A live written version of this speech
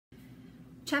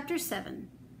Chapter 7.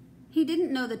 He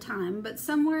didn't know the time, but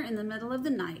somewhere in the middle of the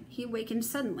night he awakened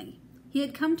suddenly. He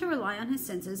had come to rely on his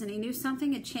senses, and he knew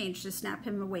something had changed to snap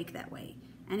him awake that way.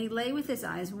 And he lay with his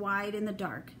eyes wide in the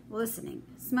dark, listening,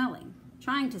 smelling,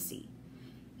 trying to see.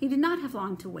 He did not have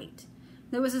long to wait.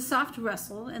 There was a soft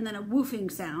rustle, and then a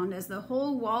woofing sound as the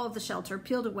whole wall of the shelter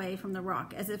peeled away from the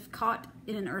rock as if caught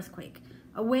in an earthquake.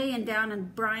 Away and down,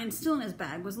 and Brian, still in his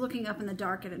bag, was looking up in the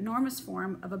dark at an enormous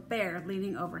form of a bear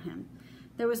leaning over him.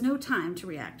 There was no time to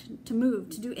react, to move,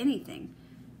 to do anything.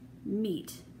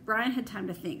 Meat. Brian had time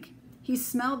to think. He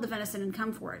smelled the venison and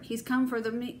come for it. He's come for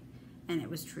the meat. And it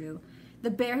was true.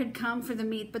 The bear had come for the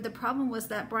meat, but the problem was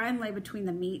that Brian lay between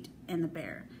the meat and the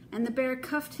bear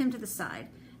cuffed him to the side.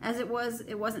 As it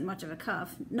wasn't much of a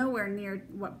cuff, nowhere near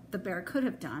what the bear could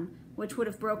have done, which would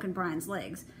have broken Brian's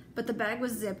legs. But the bag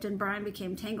was zipped and Brian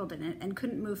became tangled in it and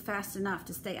couldn't move fast enough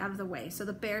to stay out of the way, so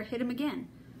the bear hit him again.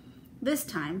 This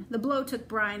time, the blow took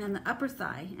Brian in the upper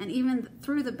thigh, and even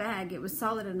through the bag it was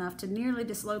solid enough to nearly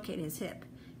dislocate his hip.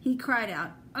 He cried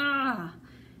out, "Ah!"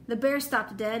 The bear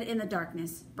stopped dead in the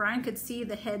darkness. Brian could see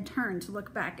the head turn to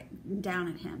look back and down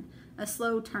at him, a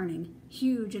slow turning,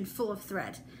 huge and full of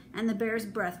threat, and the bear's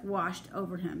breath washed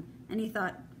over him, and he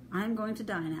thought, "I'm going to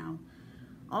die now.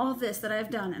 All of this that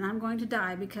I've done, and I'm going to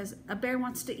die because a bear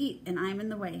wants to eat, and I'm in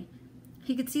the way."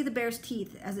 He could see the bear's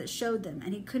teeth as it showed them,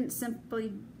 and he couldn't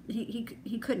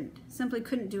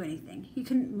do anything. He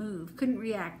couldn't move, couldn't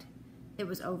react. It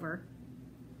was over.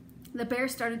 The bear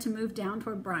started to move down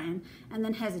toward Brian and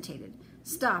then hesitated,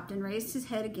 stopped and raised his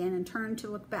head again and turned to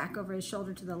look back over his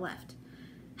shoulder to the left.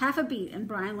 Half a beat and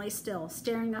Brian lay still,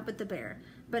 staring up at the bear,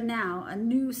 but now a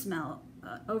new smell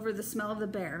over the smell of the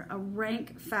bear, a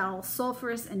rank, foul,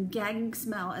 sulphurous, and gagging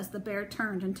smell as the bear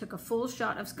turned and took a full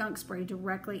shot of skunk spray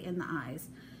directly in the eyes.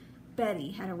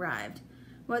 Betty had arrived.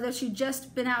 Whether she'd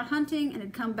just been out hunting and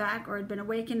had come back, or had been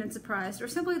awakened and surprised, or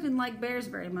simply didn't like bears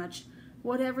very much,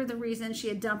 whatever the reason, she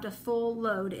had dumped a full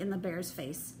load in the bear's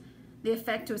face. The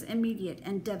effect was immediate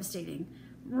and devastating.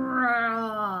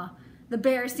 Roar! The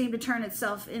bear seemed to turn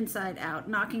itself inside out,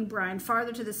 knocking Brian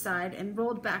farther to the side, and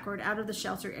rolled backward out of the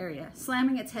shelter area,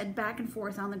 slamming its head back and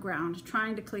forth on the ground,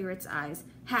 trying to clear its eyes,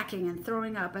 hacking and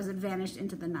throwing up as it vanished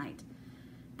into the night.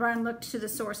 Brian looked to the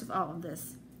source of all of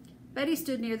this. Betty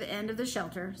stood near the end of the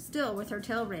shelter, still with her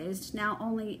tail raised, now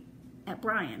only at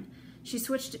Brian. She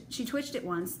twitched it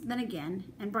once, then again,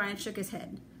 and Brian shook his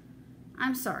head.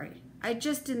 "I'm sorry. I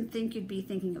just didn't think you'd be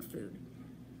thinking of food."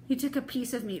 He took a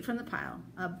piece of meat from the pile,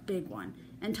 a big one,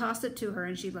 and tossed it to her,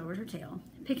 and she lowered her tail,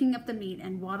 picking up the meat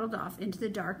and waddled off into the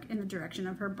dark in the direction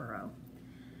of her burrow.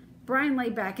 Brian lay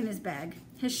back in his bag.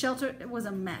 His shelter was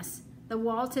a mess. The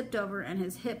wall tipped over and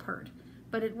his hip hurt,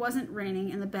 but it wasn't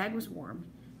raining and the bag was warm.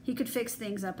 He could fix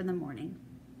things up in the morning.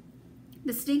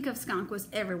 The stink of skunk was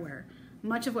everywhere.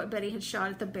 Much of what Betty had shot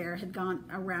at the bear had gone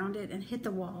around it and hit the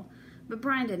wall, but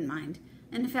Brian didn't mind.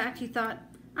 In fact, he thought,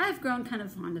 "I've grown kind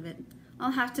of fond of it.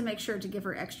 I'll have to make sure to give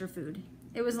her extra food."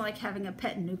 It was like having a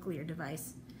pet nuclear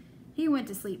device. He went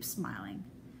to sleep smiling.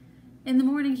 In the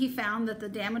morning, he found that the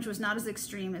damage was not as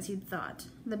extreme as he'd thought.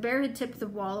 The bear had tipped the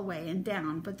wall away and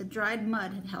down, but the dried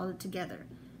mud had held it together,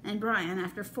 and Brian,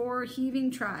 after 4 heaving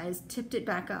tries, tipped it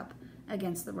back up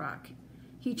against the rock.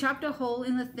 He chopped a hole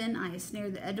in the thin ice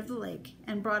near the edge of the lake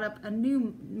and brought up a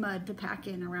new mud to pack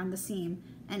in around the seam,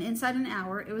 and inside an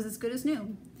hour it was as good as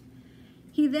new.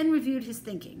 He then reviewed his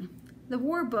thinking. The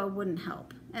war bow wouldn't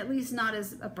help, at least not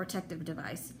as a protective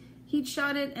device. He'd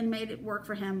shot it and made it work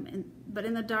for him, but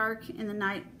in the dark, in the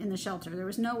night, in the shelter, there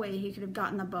was no way he could have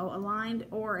gotten the bow aligned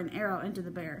or an arrow into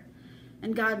the bear.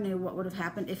 And God knew what would have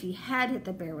happened if he had hit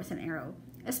the bear with an arrow,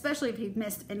 especially if he'd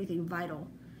missed anything vital.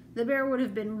 The bear would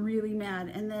have been really mad,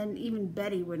 and then even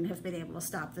Betty wouldn't have been able to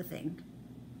stop the thing.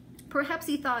 Perhaps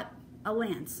he thought a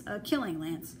lance, a killing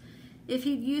lance, if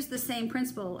he'd used the same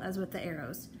principle as with the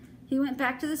arrows. He went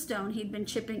back to the stone he'd been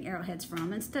chipping arrowheads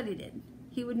from and studied it.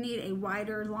 He would need a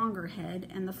wider, longer head,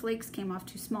 and the flakes came off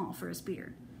too small for a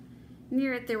spear.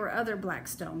 Near it there were other black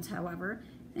stones, however,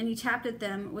 and he tapped at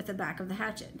them with the back of the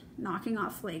hatchet, knocking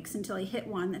off flakes until he hit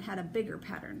one that had a bigger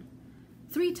pattern.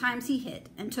 3 times he hit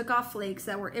and took off flakes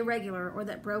that were irregular or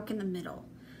that broke in the middle.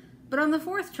 But on the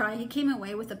 4th try, he came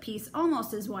away with a piece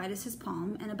almost as wide as his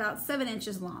palm and about 7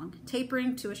 inches long,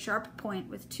 tapering to a sharp point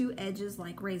with 2 edges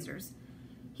like razors.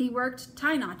 He worked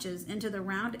tie notches into the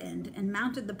round end and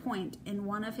mounted the point in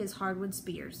one of his hardwood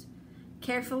spears,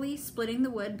 carefully splitting the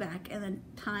wood back and then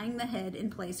tying the head in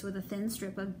place with a thin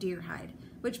strip of deer hide,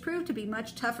 which proved to be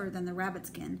much tougher than the rabbit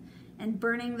skin, and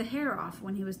burning the hair off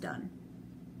when he was done.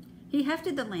 He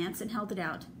hefted the lance and held it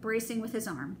out, bracing with his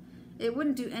arm. It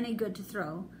wouldn't do any good to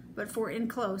throw, but for in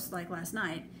close, like last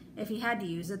night, If he had to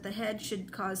use it, the head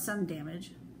should cause some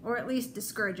damage, or at least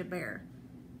discourage a bear.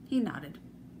 He nodded.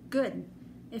 Good.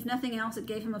 If nothing else, it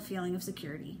gave him a feeling of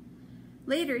security.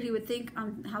 Later, he would think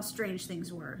on how strange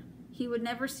things were. He would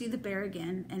never see the bear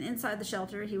again, and inside the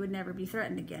shelter, he would never be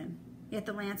threatened again. Yet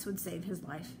the lance would save his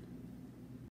life.